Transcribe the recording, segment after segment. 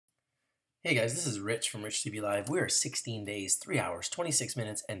Hey guys, this is Rich from Rich TV Live. We are 16 days, 3 hours, 26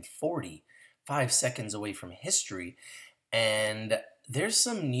 minutes, and 45 seconds away from history. And there's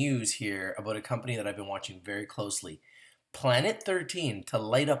some news here about a company that I've been watching very closely. Planet 13 to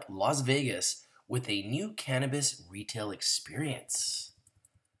light up Las Vegas with a new cannabis retail experience.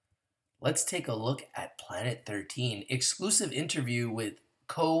 Let's take a look at Planet 13. Exclusive interview with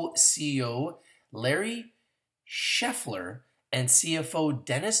Co-CEO Larry Scheffler and CFO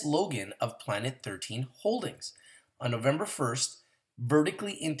Dennis Logan of Planet 13 Holdings. On November 1st,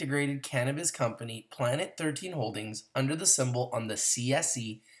 vertically integrated cannabis company Planet 13 Holdings, under the symbol on the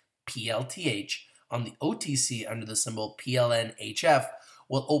CSE PLTH, on the OTC under the symbol PLNHF,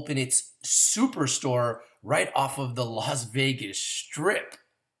 will open its superstore right off of the Las Vegas Strip.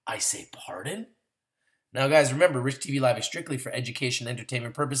 I say pardon? Now guys, remember, Rich TV Live is strictly for education and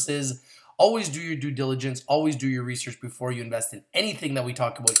entertainment purposes. Always do your due diligence. Always do your research before you invest in anything that we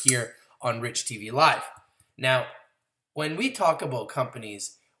talk about here on Rich TV Live. Now, when we talk about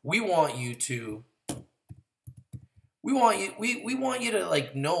companies, we want you to know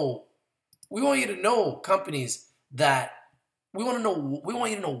companies that we want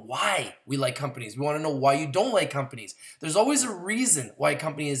you to know why we like companies. We want to know why you don't like companies. There's always a reason why a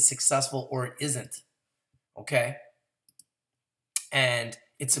company is successful or it isn't. Okay? And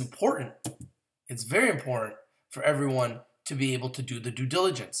it's important. It's very important for everyone to be able to do the due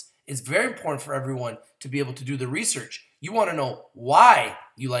diligence. It's very important for everyone to be able to do the research. You want to know why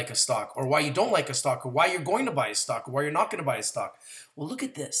you like a stock, or why you don't like a stock, or why you're going to buy a stock, or why you're not going to buy a stock. Well, look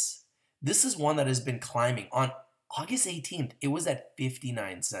at this. This is one that has been climbing. On August 18th, it was at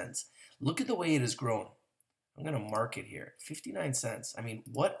 59 cents. Look at the way it has grown. I'm going to mark it here. 59 cents. I mean,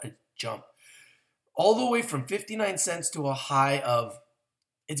 what a jump. All the way from 59 cents to a high of,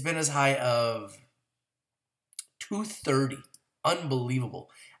 it's been as high of $2.30. Unbelievable.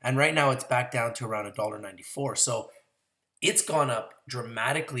 And right now it's back down to around $1.94. So it's gone up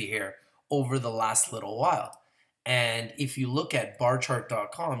dramatically here over the last little while. And if you look at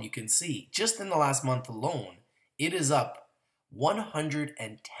barchart.com, you can see just in the last month alone, it is up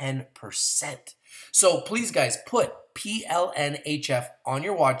 110%. So please guys, put PLNHF on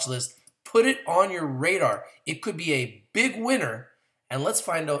your watch list. Put it on your radar. It could be a big winner. And let's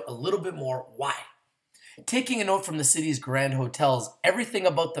find out a little bit more why. Taking a note from the city's grand hotels, everything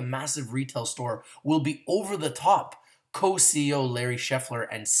about the massive retail store will be over the top. Co-CEO Larry Scheffler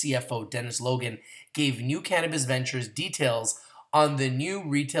and CFO Dennis Logan gave new Cannabis Ventures details on the new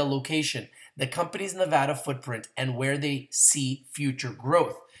retail location, the company's Nevada footprint, and where they see future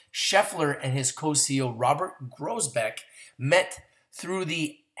growth. Scheffler and his co-CEO Robert Groesbeck met through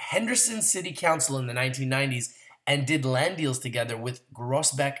the Henderson City Council in the 1990s and did land deals together, with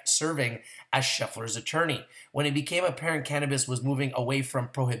Groesbeck serving as Scheffler's attorney. When it became apparent cannabis was moving away from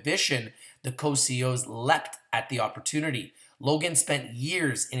prohibition, the co-CEOs leapt at the opportunity. Logan spent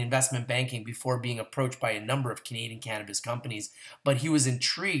years in investment banking before being approached by a number of Canadian cannabis companies, but he was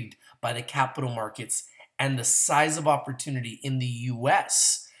intrigued by the capital markets and the size of opportunity in the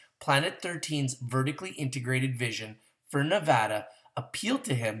U.S. Planet 13's vertically integrated vision for Nevada appealed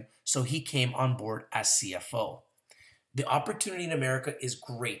to him, so he came on board as CFO. The opportunity in America is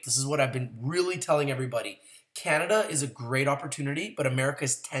great. This is what I've been really telling everybody. Canada is a great opportunity, but America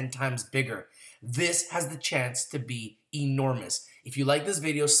is 10 times bigger. This has the chance to be enormous. If you like this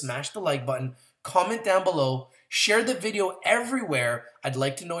video, smash the like button, comment down below, share the video everywhere. I'd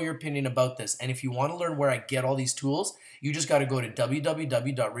like to know your opinion about this. And if you want to learn where I get all these tools, you just got to go to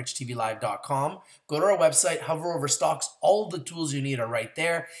www.richtvlive.com. Go to our website, hover over stocks. All the tools you need are right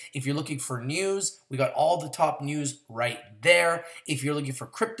there. If you're looking for news, we got all the top news right there. If you're looking for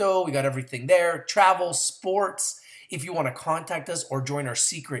crypto, we got everything there. Travel, sports. If you want to contact us or join our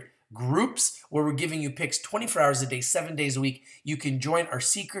secret groups where we're giving you picks 24 hours a day, 7 days a week, you can join our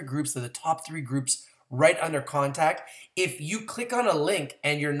secret groups. They're the top 3 groups right under contact. If you click on a link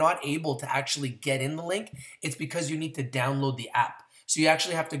and you're not able to actually get in the link, it's because you need to download the app. So you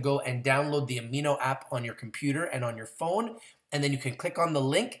actually have to go and download the Amino app on your computer and on your phone, and then you can click on the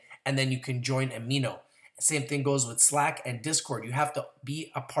link and then you can join Amino. Same thing goes with Slack and Discord. You have to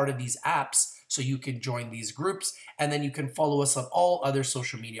be a part of these apps so you can join these groups, and then you can follow us on all other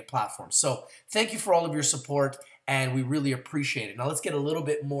social media platforms. So thank you for all of your support, and we really appreciate it. Now let's get a little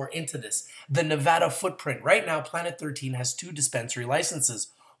bit more into this. The Nevada footprint. Right now, Planet 13 has 2 dispensary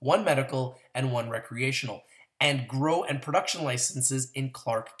licenses, 1 medical and 1 recreational, and grow and production licenses in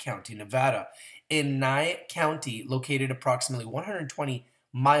Clark County, Nevada. In Nye County, located approximately 120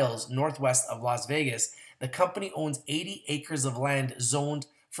 miles northwest of Las Vegas, the company owns 80 acres of land zoned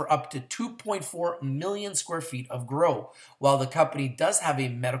for up to 2.4 million square feet of grow. While the company does have a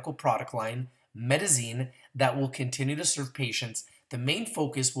medical product line, Medizin, that will continue to serve patients, the main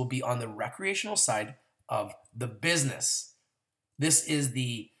focus will be on the recreational side of the business. This is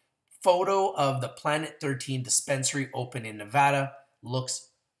the photo of the Planet 13 dispensary open in Nevada. Looks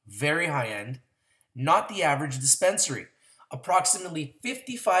very high-end. Not the average dispensary. Approximately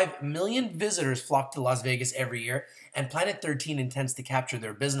 55 million visitors flock to Las Vegas every year, and Planet 13 intends to capture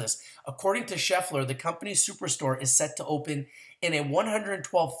their business. According to Scheffler, the company's superstore is set to open in a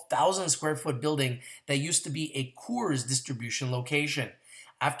 112,000 square foot building that used to be a Coors distribution location.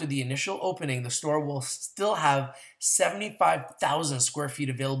 After the initial opening, the store will still have 75,000 square feet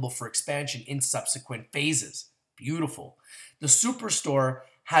available for expansion in subsequent phases. Beautiful. The superstore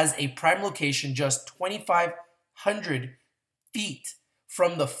has a prime location just 2,500 feet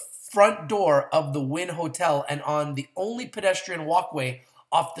from the front door of the Wynn Hotel and on the only pedestrian walkway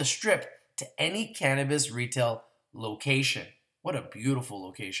off the strip to any cannabis retail location. What a beautiful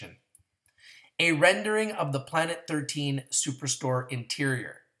location. A rendering of the Planet 13 Superstore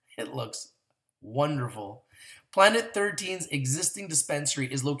interior. It looks wonderful. Planet 13's existing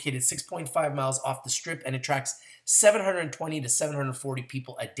dispensary is located 6.5 miles off the strip and attracts 720 to 740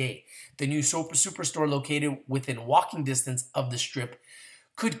 people a day. The new superstore located within walking distance of the strip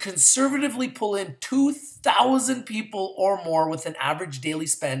could conservatively pull in 2,000 people or more with an average daily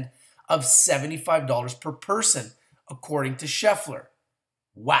spend of $75 per person, according to Scheffler.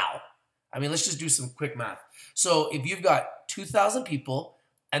 Wow. I mean, let's just do some quick math. So if you've got 2,000 people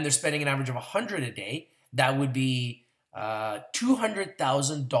and they're spending an average of 100 a day, that would be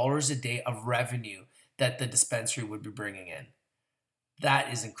 $200,000 a day of revenue that the dispensary would be bringing in.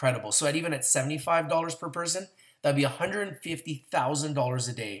 That is incredible. So even at $75 per person, that'd be $150,000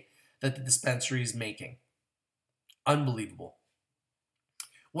 a day that the dispensary is making. Unbelievable.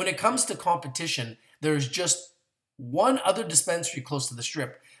 When it comes to competition, there's just one other dispensary close to the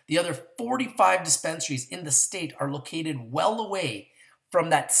strip. The other 45 dispensaries in the state are located well away from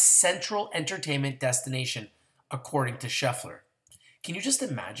that central entertainment destination, according to Scheffler. Can you just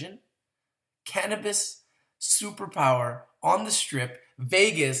imagine? Cannabis superpower on the strip,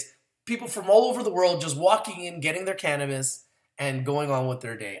 Vegas, people from all over the world just walking in, getting their cannabis, and going on with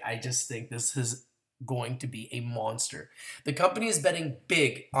their day. I just think this is going to be a monster. The company is betting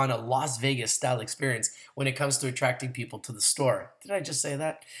big on a Las Vegas style experience when it comes to attracting people to the store. Did I just say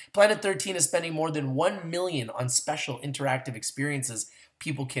that? Planet 13 is spending more than $1 million on special interactive experiences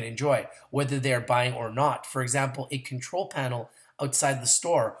people can enjoy, whether they are buying or not. For example, a control panel outside the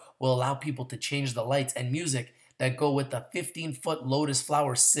store will allow people to change the lights and music that go with the 15-foot lotus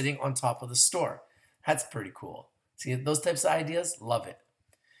flower sitting on top of the store. That's pretty cool. See, those types of ideas, love it.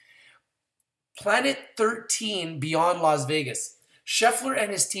 Planet 13 beyond Las Vegas. Scheffler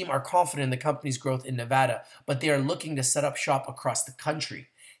and his team are confident in the company's growth in Nevada, but they are looking to set up shop across the country.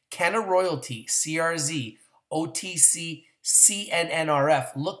 Canna Royalty, CRZ, OTC,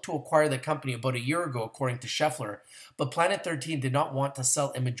 CNNRF looked to acquire the company about a year ago, according to Scheffler, but Planet 13 did not want to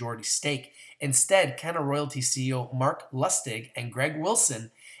sell a majority stake. Instead, Canna Royalty CEO Mark Lustig and Greg Wilson,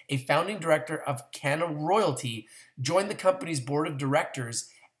 a founding director of Canna Royalty, joined the company's board of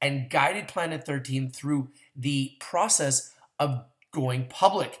directors and guided Planet 13 through the process of going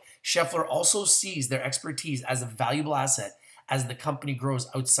public. Scheffler also sees their expertise as a valuable asset as the company grows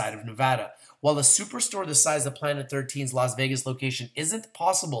outside of Nevada. While a superstore the size of Planet 13's Las Vegas location isn't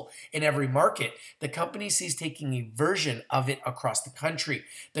possible in every market, the company sees taking a version of it across the country.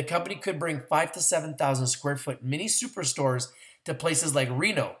 The company could bring 5,000 to 7,000 square foot mini superstores to places like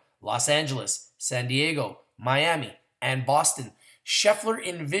Reno, Los Angeles, San Diego, Miami, and Boston. Scheffler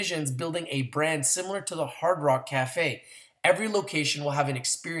envisions building a brand similar to the Hard Rock Cafe. Every location will have an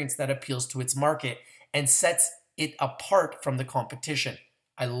experience that appeals to its market and sets it apart from the competition.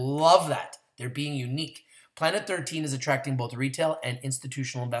 I love that. They're being unique. Planet 13 is attracting both retail and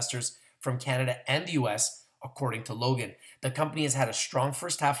institutional investors from Canada and the US, according to Logan. The company has had a strong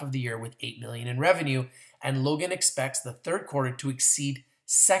first half of the year with $8 million in revenue, and Logan expects the third quarter to exceed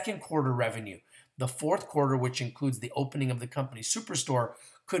second quarter revenue. The fourth quarter, which includes the opening of the company's superstore,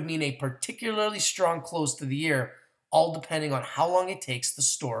 could mean a particularly strong close to the year, all depending on how long it takes the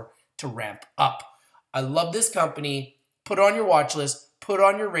store to ramp up. I love this company. Put it on your watch list. Put it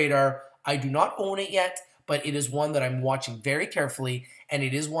on your radar. I do not own it yet, but it is one that I'm watching very carefully, and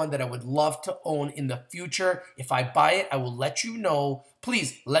it is one that I would love to own in the future. If I buy it, I will let you know.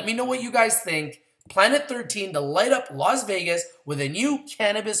 Please let me know what you guys think. Planet 13 to light up Las Vegas with a new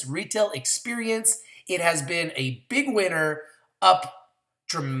cannabis retail experience. It has been a big winner, up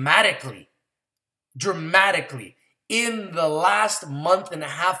dramatically In the last month and a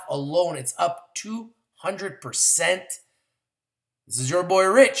half alone, it's up 200%. This is your boy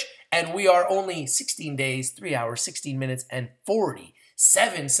Rich, and we are only 16 days, 3 hours, 16 minutes, and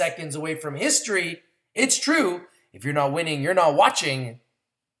 47 seconds away from history. It's true. If you're not winning, you're not watching.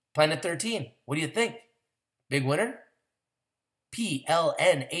 Planet 13, what do you think? Big winner?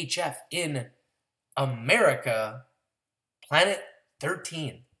 PLNHF in America. Planet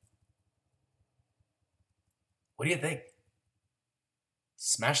 13. What do you think?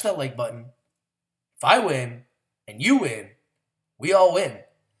 Smash that like button. If I win and you win, we all win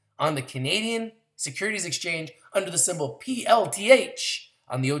on the Canadian Securities Exchange under the symbol PLTH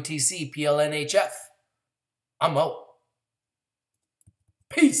on the OTC PLNHF. I'm out.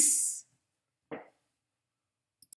 Peace.